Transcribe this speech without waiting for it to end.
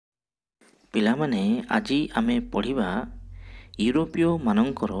ପିଲାମାନେ ଆଜି ଆମେ ପଢ଼ିବା ୟୁରୋପୀୟ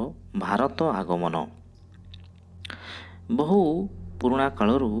ମାନଙ୍କର ଭାରତ ଆଗମନ। ବହୁ ପୁରୁଣା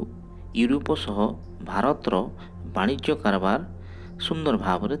କାଳରୁ ୟୁରୋପ ସହ ଭାରତର ବାଣିଜ୍ୟ କାରବାର ସୁନ୍ଦର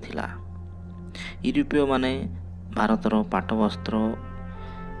ଭାବରେ ଥିଲା। ୟୁରୋପୀୟମାନେ ଭାରତର ପାଟବସ୍ତ୍ର,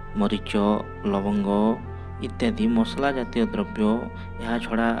 ମରିଚ, ଲବଙ୍ଗ ଇତ୍ୟାଦି ମସଲା ଜାତୀୟ ଦ୍ରବ୍ୟ, ଏହା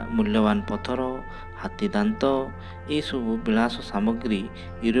ଛଡ଼ା ମୂଲ୍ୟବାନ ପଥର, ହାତୀଦାନ୍ତ ଏସବୁ ବିଳାସ ସାମଗ୍ରୀ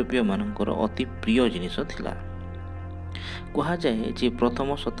ୟୁରୋପୀୟମାନଙ୍କର ଅତି ପ୍ରିୟ ଜିନିଷ ଥିଲା। କୁହାଯାଏ ଯେ ପ୍ରଥମ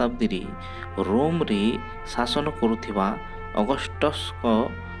ଶତାବ୍ଦୀରେ ରୋମରେ ଶାସନ କରୁଥିବା ଅଗଷ୍ଟସଙ୍କ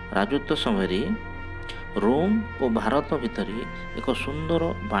ରାଜତ୍ୱ ସମୟରେ ରୋମ ଓ ଭାରତ ଭିତରେ ଏକ ସୁନ୍ଦର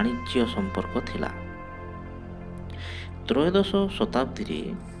ବାଣିଜ୍ୟ ସମ୍ପର୍କ ଥିଲା। ତ୍ରୟୋଦଶ ଶତାବ୍ଦୀରେ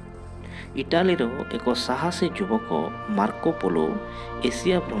ଇଟାଲୀର ଏକ ସାହସୀ ଯୁବକ ମାର୍କୋ ପୋଲୋ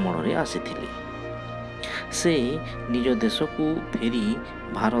ଏସିଆ ଭ୍ରମଣରେ ଆସିଥିଲେ। ସେ ନିଜ ଦେଶକୁ ଫେରି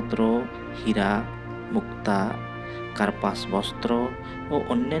ଭାରତର ହୀରା, ମୁକ୍ତା, କାର୍ପାସ ବସ୍ତ୍ର ଓ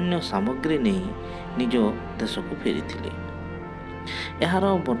ଅନ୍ୟାନ୍ୟ ସାମଗ୍ରୀ ନେଇ ନିଜ ଦେଶକୁ ଫେରିଥିଲେ। ଏହାର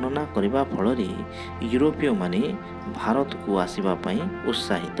ବର୍ଣ୍ଣନା କରିବା ଫଳରେ ୟୁରୋପୀୟମାନେ ଭାରତକୁ ଆସିବା ପାଇଁ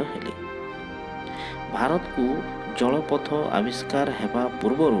ଉତ୍ସାହିତ ହେଲେ। ଭାରତକୁ ଜଳପଥ ଆବିଷ୍କାର ହେବା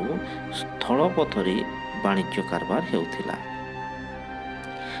ପୂର୍ବରୁ ସ୍ଥଳପଥରେ ବାଣିଜ୍ୟ କାରବାର ହେଉଥିଲା।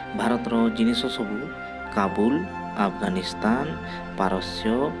 ଭାରତର ଜିନିଷ ସବୁ କାବୁଲ, ଆଫଗାନିସ୍ତାନ,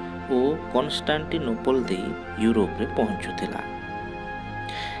 ପାରସ୍ୟ ଓ କନଷ୍ଟାଣ୍ଟିନୋପଲ ଦେଇ ୟୁରୋପରେ ପହଞ୍ଚୁଥିଲା।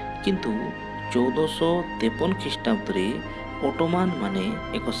 କିନ୍ତୁ 1453 ଖ୍ରୀଷ୍ଟାବ୍ଦରେ ଅଟୋମାନ ମାନେ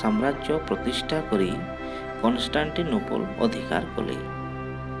ଏକ ସାମ୍ରାଜ୍ୟ ପ୍ରତିଷ୍ଠା କରି କନଷ୍ଟାଣ୍ଟିନୋପଲ ଅଧିକାର କଲେ,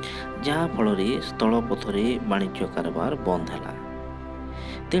 ଯାହାଫଳରେ ସ୍ଥଳପଥରେ ବାଣିଜ୍ୟ କାରବାର ବନ୍ଦ ହେଲା।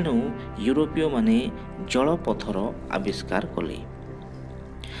 ତେଣୁ ୟୁରୋପୀୟମାନେ ଜଳପଥର ଆବିଷ୍କାର କଲେ।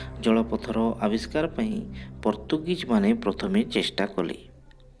 ଜଳପଥର ଆବିଷ୍କାର ପାଇଁ ପର୍ତ୍ତୁଗୀଜମାନେ ପ୍ରଥମେ ଚେଷ୍ଟା କଲେ।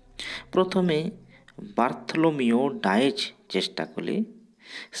 ପ୍ରଥମେ ବାର୍ଥଲୋମିଓ ଡାଏଜ ଚେଷ୍ଟା କଲେ।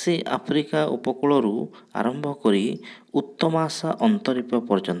 ସେ ଆଫ୍ରିକା ଉପକୂଳରୁ ଆରମ୍ଭ କରି ଉତ୍ତମାସା ଅନ୍ତରୀପ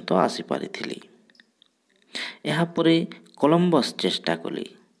ପର୍ଯ୍ୟନ୍ତ ଆସିପାରିଥିଲେ। ଏହାପରେ କଲମ୍ବସ ଚେଷ୍ଟା କଲେ,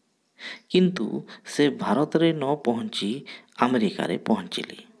 କିନ୍ତୁ ସେ ଭାରତରେ ନ ପହଞ୍ଚି ଆମେରିକାରେ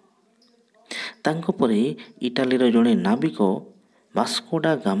ପହଞ୍ଚିଲେ। ତାଙ୍କ ପରେ ଇଟାଲୀର ଜଣେ ନାବିକ ଭାସ୍କୋ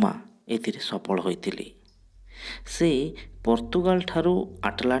ଡା ଗାମା ଏଥିରେ ସଫଳ ହୋଇଥିଲେ। ସେ ପର୍ତ୍ତୁଗାଲ ଠାରୁ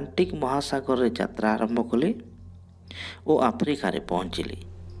ଆଟଲାଣ୍ଟିକ ମହାସାଗରରେ ଯାତ୍ରା ଆରମ୍ଭ କଲେ ଓ ଆଫ୍ରିକାରେ ପହଞ୍ଚିଲେ।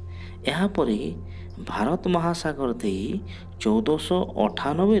 ଏହାପରେ ଭାରତ ମହାସାଗର ଦେଇ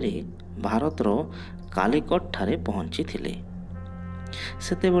 1498ରେ ଭାରତର କାଲିକଟ ଠାରେ ପହଞ୍ଚିଥିଲେ।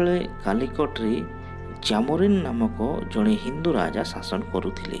 ସେତେବେଳେ କାଲିକଟରେ ଜାମୋରିନ ନାମକ ଜଣେ ହିନ୍ଦୁ ରାଜା ଶାସନ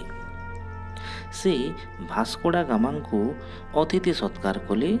କରୁଥିଲେ। ସେ ଭାସ୍କୋ ଡା ଗାମାଙ୍କୁ ଅତିଥି ସତ୍କାର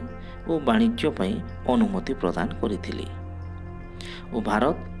କଲେ ଓ ବାଣିଜ୍ୟ ପାଇଁ ଅନୁମତି ପ୍ରଦାନ କରିଥିଲେ ଓ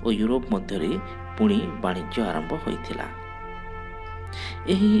ଭାରତ ଓ ୟୁରୋପ ମଧ୍ୟରେ ପୁଣି ବାଣିଜ୍ୟ ଆରମ୍ଭ ହୋଇଥିଲା।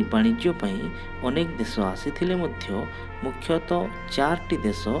 ଏହି ବାଣିଜ୍ୟ ପାଇଁ ଅନେକ ଦେଶ ଆସିଥିଲେ ମଧ୍ୟ ମୁଖ୍ୟତଃ 4ଟି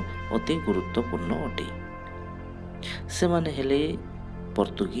ଦେଶ ଅତି ଗୁରୁତ୍ୱପୂର୍ଣ୍ଣ ଅଟେ। ସେମାନେ ହେଲେ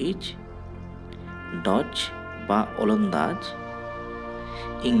ପର୍ତ୍ତୁଗୀଜ, ଡଚ ବା ଓଲନ୍ଦାଜ,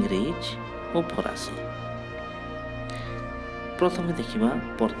 ଇଂରେଜ ଓ ଫରାସୀ। ପ୍ରଥମେ ଦେଖିବା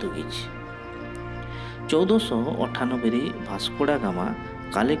ପର୍ତ୍ତୁଗୀଜ। 1498ରେ ଭାସ୍କୋ ଡା ଗାମା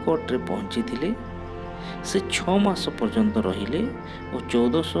କାଲିକଟରେ ପହଞ୍ଚିଥିଲେ। ସେ 6 ମାସ ପର୍ଯ୍ୟନ୍ତ ରହିଲେ ଓ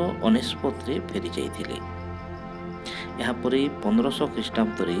 1499ରେ ଫେରିଯାଇଥିଲେ। ଏହାପରେ 1500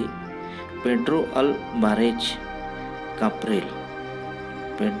 ଖ୍ରୀଷ୍ଟାବ୍ଦରେ ପେଡ୍ରୋ ଆଲଭାରେଜ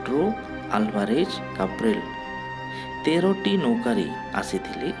କାବ୍ରେଲ 13ଟି ନୌକାରେ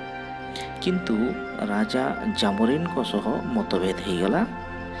ଆସିଥିଲେ, କିନ୍ତୁ ରାଜା ଜାମୋରିନଙ୍କ ସହ ମତଭେଦ ହୋଇଗଲା।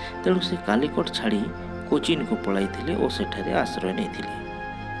 ତେଣୁ ସେ କାଲିକଟ ଛାଡ଼ି କୋଚିନକୁ ପଳାଇଥିଲେ ଓ ସେଠାରେ ଆଶ୍ରୟ ନେଇଥିଲେ।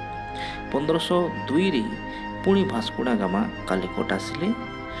 1502ରେ ପୁଣି ଭାସ୍କୋ ଡା ଗାମା କାଲିକଟ ଆସିଲେ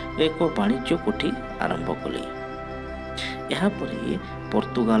ଓ ଏକ ବାଣିଜ୍ୟ କୋଠି ଆରମ୍ଭ କଲେ। ଏହାପରେ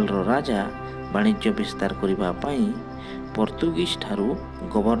ପର୍ତ୍ତୁଗାଲର ରାଜା ବାଣିଜ୍ୟ ବିସ୍ତାର କରିବା ପାଇଁ ପର୍ତ୍ତୁଗୀଜ ଠାରୁ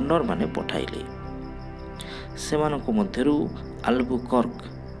ଗଭର୍ଣ୍ଣର ମାନେ ପଠାଇଲେ। ସେମାନଙ୍କ ମଧ୍ୟରୁ ଆଲବୁକର୍କ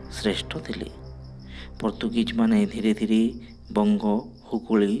ଶ୍ରେଷ୍ଠ ଥିଲେ। ପର୍ତ୍ତୁଗୀଜ ମାନେ ଧୀରେ ଧୀରେ ବଙ୍ଗ,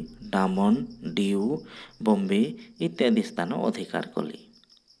 ହୁଗୁଳି, ଡାମନ, ଡିଉ, ବମ୍ବେ ଇତ୍ୟାଦି ସ୍ଥାନ ଅଧିକାର କଲେ।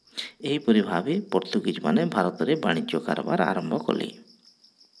 ଏହିପରି ଭାବେ ପର୍ତ୍ତୁଗୀଜ ମାନେ ଭାରତରେ ବାଣିଜ୍ୟ କାରବାର ଆରମ୍ଭ କଲେ।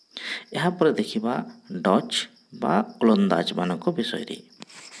 ଏହାପରେ ଦେଖିବା ଡଚ ବା ଓଲନ୍ଦାଜମାନଙ୍କ ବିଷୟରେ।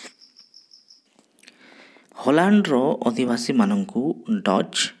 ହଲାଣ୍ଡର ଅଧିବାସୀମାନଙ୍କୁ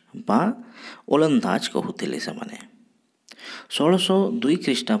ଡଚ ବା ଓଲନ୍ଦାଜ କହୁଥିଲେ। ସେମାନେ 1602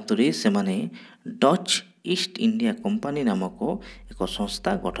 ଖ୍ରୀଷ୍ଟାବ୍ଦରେ ସେମାନେ ଡଚ ଇଷ୍ଟ ଇଣ୍ଡିଆ କମ୍ପାନୀ ନାମକ ଏକ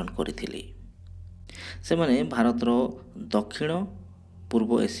ସଂସ୍ଥା ଗଠନ କରିଥିଲେ। ସେମାନେ ଭାରତର ଦକ୍ଷିଣ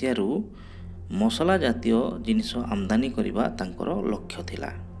ପୂର୍ବ ଏସିଆରୁ ମସଲା ଜାତୀୟ ଜିନିଷ ଆମଦାନୀ କରିବା ତାଙ୍କର ଲକ୍ଷ୍ୟ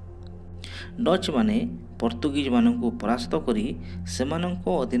ଥିଲା। ଡଚ୍ ମାନେ ପର୍ତ୍ତୁଗୀଜମାନଙ୍କୁ ପରାସ୍ତ କରି ସେମାନଙ୍କ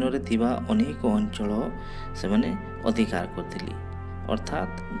ଅଧୀନରେ ଥିବା ଅନେକ ଅଞ୍ଚଳ ସେମାନେ ଅଧିକାର କରିଥିଲେ।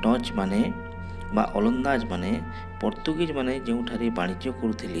 ଅର୍ଥାତ୍ ଡଚ୍ ମାନେ ବା ଓଲନ୍ଦାଜ ମାନେ ପର୍ତ୍ତୁଗୀଜମାନେ ଯେଉଁଠାରେ ବାଣିଜ୍ୟ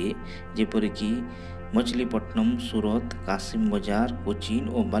କରୁଥିଲେ, ଯେପରିକି ମଛଲିପଟ୍ଟନମ, ସୁରତ, କାସିମ ବଜାର, କୋଚିନ୍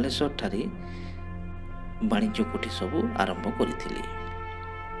ଓ ବାଲେଶ୍ୱରଠାରେ ବାଣିଜ୍ୟ କୋଠି ସବୁ ଆରମ୍ଭ କରିଥିଲେ।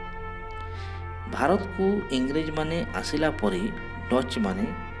 ଭାରତକୁ ଇଂରେଜମାନେ ଆସିଲା ପରେ ଡଚ୍ ମାନେ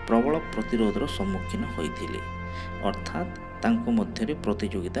ପ୍ରବଳ ପ୍ରତିରୋଧର ସମ୍ମୁଖୀନ ହୋଇଥିଲେ। ଅର୍ଥାତ୍ ତାଙ୍କ ମଧ୍ୟରେ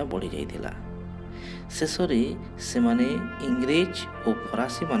ପ୍ରତିଯୋଗିତା ବଢ଼ିଯାଇଥିଲା। ଶେଷରେ ସେମାନେ ଇଂରେଜ ଓ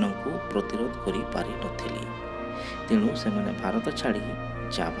ଫରାସୀମାନଙ୍କୁ ପ୍ରତିରୋଧ କରିପାରିନଥିଲେ। ତେଣୁ ସେମାନେ ଭାରତ ଛାଡ଼ି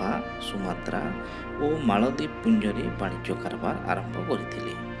ଜାଭା, ସୁମାତ୍ରା ଓ ମାଳଦ୍ୱୀପ ପୁଞ୍ଜରେ ବାଣିଜ୍ୟ କାରବାର ଆରମ୍ଭ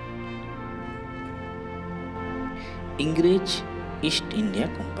କରିଥିଲେ। ଇଂରେଜ ଇଷ୍ଟ ଇଣ୍ଡିଆ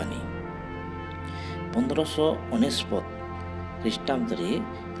କମ୍ପାନୀ 1599 ଖ୍ରୀଷ୍ଟାବ୍ଦରେ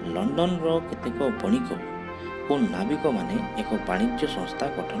ଲଣ୍ଡନର କେତେକ ବଣିକ ଓ ନାବିକମାନେ ଏକ ବାଣିଜ୍ୟ ସଂସ୍ଥା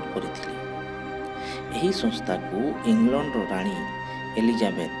ଗଠନ କରିଥିଲେ। ଏହି ସଂସ୍ଥାକୁ ଇଂଲଣ୍ଡର ରାଣୀ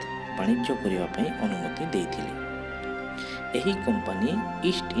ଏଲିଜାବେଥ ବାଣିଜ୍ୟ କରିବା ପାଇଁ ଅନୁମତି ଦେଇଥିଲେ। ଏହି କମ୍ପାନୀ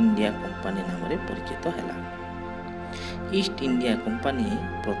ଇଷ୍ଟ ଇଣ୍ଡିଆ କମ୍ପାନୀ ନାମରେ ପରିଚିତ ହେଲା। ଇଷ୍ଟ ଇଣ୍ଡିଆ କମ୍ପାନୀ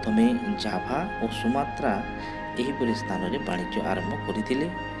ପ୍ରଥମେ ଜାଭା ଓ ସୁମାତ୍ରା ଏହିପରି ସ୍ଥାନରେ ବାଣିଜ୍ୟ ଆରମ୍ଭ କରିଥିଲେ,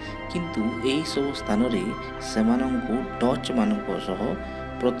 କିନ୍ତୁ ଏହିସବୁ ସ୍ଥାନରେ ସେମାନଙ୍କୁ ଡଚ୍ ମାନଙ୍କ ସହ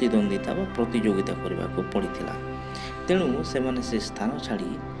ପ୍ରତିଦ୍ୱନ୍ଦିତା ବା ପ୍ରତିଯୋଗିତା କରିବାକୁ ପଡ଼ିଥିଲା। ତେଣୁ ସେମାନେ ସେ ସ୍ଥାନ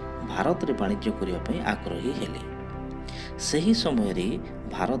ଛାଡ଼ି ଭାରତରେ ବାଣିଜ୍ୟ କରିବା ପାଇଁ ଆଗ୍ରହୀ ହେଲେ। ସେହି ସମୟରେ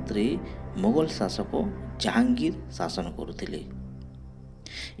ଭାରତରେ ମୋଗଲ ଶାସକ ଜାହାଙ୍ଗୀର ଶାସନ କରୁଥିଲେ।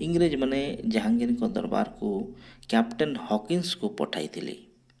 ଇଂରେଜମାନେ ଜାହାଙ୍ଗୀରଙ୍କ ଦରବାରକୁ କ୍ୟାପ୍ଟେନ୍ ହକିନ୍ସଙ୍କୁ ପଠାଇଥିଲେ।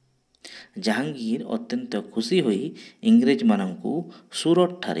 ଜାହାଙ୍ଗୀର ଅତ୍ୟନ୍ତ ଖୁସି ହୋଇ ଇଂରେଜମାନଙ୍କୁ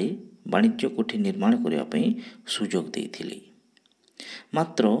ସୁରତଠାରେ ବାଣିଜ୍ୟ କୋଠି ନିର୍ମାଣ କରିବା ପାଇଁ ସୁଯୋଗ ଦେଇଥିଲେ।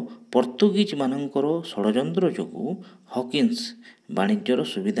 ମାତ୍ର ପର୍ତ୍ତୁଗୀଜମାନଙ୍କର ଷଡ଼ଯନ୍ତ୍ର ଯୋଗୁଁ ହକିନ୍ସ ବାଣିଜ୍ୟର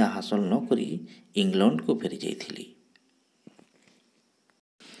ସୁବିଧା ହାସଲ ନ କରି ଇଂଲଣ୍ଡକୁ ଫେରିଯାଇଥିଲେ।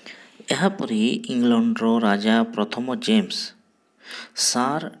 ଏହାପରେ ଇଂଲଣ୍ଡର ରାଜା ପ୍ରଥମ ଜେମ୍ସ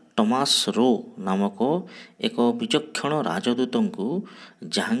ସାର୍ ଟମାସ ରୋ ନାମକ ଏକ ବିଚକ୍ଷଣ ରାଜଦୂତଙ୍କୁ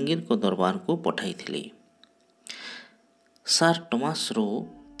ଜାହାଙ୍ଗୀରଙ୍କ ଦରବାରକୁ ପଠାଇଥିଲେ। ସାର୍ ଟମାସ ରୋ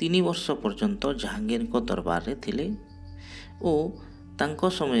 3 ବର୍ଷ ପର୍ଯ୍ୟନ୍ତ ଜାହାଙ୍ଗୀରଙ୍କ ଦରବାରରେ ଥିଲେ ଓ ତାଙ୍କ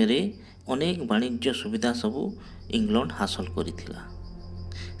ସମୟରେ ଅନେକ ବାଣିଜ୍ୟ ସୁବିଧା ସବୁ ଇଂଲଣ୍ଡ ହାସଲ କରିଥିଲା।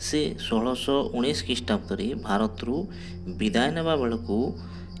 ସେ 1619 ଖ୍ରୀଷ୍ଟାବ୍ଦରେ ଭାରତରୁ ବିଦାୟ ନେବା ବେଳକୁ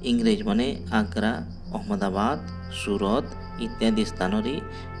ଇଂରେଜମାନେ ଆଗ୍ରା, ଅହମ୍ମଦାବାଦ, ସୁରତ ଇତ୍ୟାଦି ସ୍ଥାନରେ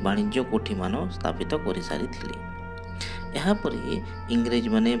ବାଣିଜ୍ୟ କୋଠିମାନ ସ୍ଥାପିତ କରିସାରିଥିଲେ। ଏହାପରେ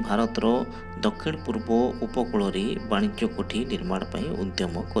ଇଂରେଜମାନେ ଭାରତର ଦକ୍ଷିଣ ପୂର୍ବ ଉପକୂଳରେ ବାଣିଜ୍ୟ କୋଠି ନିର୍ମାଣ ପାଇଁ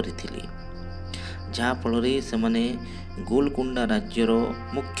ଉଦ୍ୟମ କରିଥିଲେ, ଯାହାଫଳରେ ସେମାନେ ଗୋଲକୁଣ୍ଡା ରାଜ୍ୟର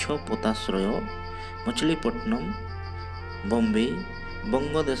ମୁଖ୍ୟ ପୋତାଶ୍ରୟ ମଛଲିପଟ୍ଟନମ, ବମ୍ବେ,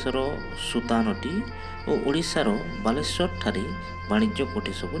 ବଙ୍ଗଦେଶର ସୁତାନଟି ଓ ଓଡ଼ିଶାର ବାଲେଶ୍ୱରଠାରେ ବାଣିଜ୍ୟ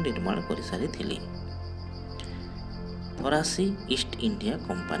କୋଠି ସବୁ ନିର୍ମାଣ କରିସାରିଥିଲେ। ଫରାସୀ East India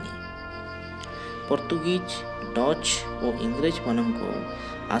company Portuguese, Dutch ଓ ଇଂରେଜମାନଙ୍କ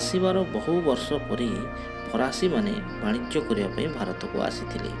ଆସିବାର ବହୁ ବର୍ଷ ପରେ ଫରାସୀମାନେ ବାଣିଜ୍ୟ କରିବା ପାଇଁ ଭାରତକୁ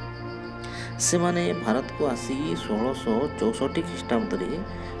ଆସିଥିଲେ। ସେମାନେ ଭାରତକୁ ଆସି 1664 ଖ୍ରୀଷ୍ଟାବ୍ଦରେ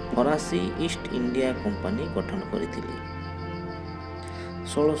ଫରାସୀ ଇଷ୍ଟ ଇଣ୍ଡିଆ କମ୍ପାନୀ ଗଠନ କରିଥିଲେ।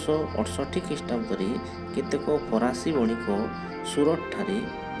 1668 ଖ୍ରୀଷ୍ଟାବ୍ଦରେ କେତେକ ଫରାସୀ ବଣିକ ସୁରତଠାରେ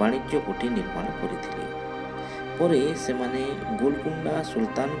ବାଣିଜ୍ୟ କୋଠି ନିର୍ମାଣ କରିଥିଲେ। ପରେ ସେମାନେ ଗୋଲକୁଣ୍ଡା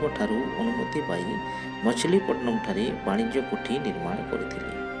ସୁଲତାନଙ୍କ ଠାରୁ ଅନୁମତି ପାଇ ମଛଲିପଟ୍ଟନମଠାରେ ବାଣିଜ୍ୟ କୋଠି ନିର୍ମାଣ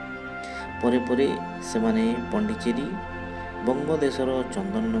କରିଥିଲେ। ପରେ ପରେ ସେମାନେ ପଣ୍ଡିଚେରୀ, ବଙ୍ଗଦେଶର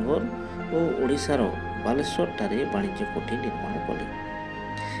ଚନ୍ଦନନଗର ଓ ଓଡ଼ିଶାର ବାଲେଶ୍ୱରଠାରେ ବାଣିଜ୍ୟ କୋଠି ନିର୍ମାଣ କଲେ।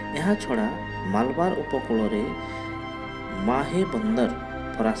 ଏହାଛଡ଼ା ମାଲବାର ଉପକୂଳରେ ମାହେ ବନ୍ଦର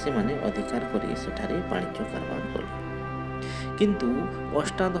ଫରାସୀମାନେ ଅଧିକାର କରି ସେଠାରେ ବାଣିଜ୍ୟ କାରବାର କଲେ। କିନ୍ତୁ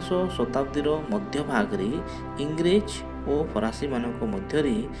ଅଷ୍ଟାଦଶ ଶତାବ୍ଦୀର ମଧ୍ୟଭାଗରେ ଇଂରେଜ ଓ ଫରାସୀମାନଙ୍କ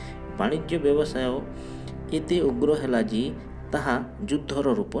ମଧ୍ୟରେ ବାଣିଜ୍ୟ ବ୍ୟବସାୟ ଏତେ ଉଗ୍ର ହେଲା ଯେ ତାହା ଯୁଦ୍ଧର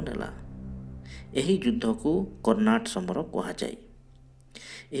ରୂପ ନେଲା। ଏହି ଯୁଦ୍ଧକୁ କର୍ଣ୍ଣାଟ ସମର କୁହାଯାଏ।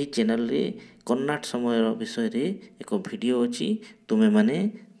 ଏହି ଚ୍ୟାନେଲରେ କର୍ଣ୍ଣାଟ ସମର ବିଷୟରେ ଏକ ଭିଡ଼ିଓ ଅଛି, ତୁମେମାନେ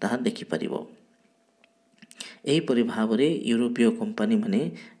ତାହା ଦେଖିପାରିବ। ଏହିପରି ଭାବରେ ୟୁରୋପୀୟ କମ୍ପାନୀମାନେ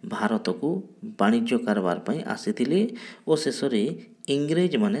ଭାରତକୁ ବାଣିଜ୍ୟ କାରବାର ପାଇଁ ଆସିଥିଲେ ଓ ଶେଷରେ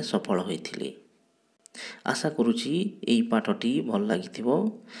ଇଂରେଜମାନେ ସଫଳ ହୋଇଥିଲେ। ଆଶା କରୁଛି ଏହି ପାଠଟି ଭଲ ଲାଗିଥିବ।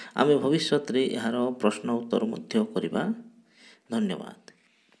 ଆମେ ଭବିଷ୍ୟତରେ ଏହାର ପ୍ରଶ୍ନ ଉତ୍ତର ମଧ୍ୟ କରିବା। ଧନ୍ୟବାଦ।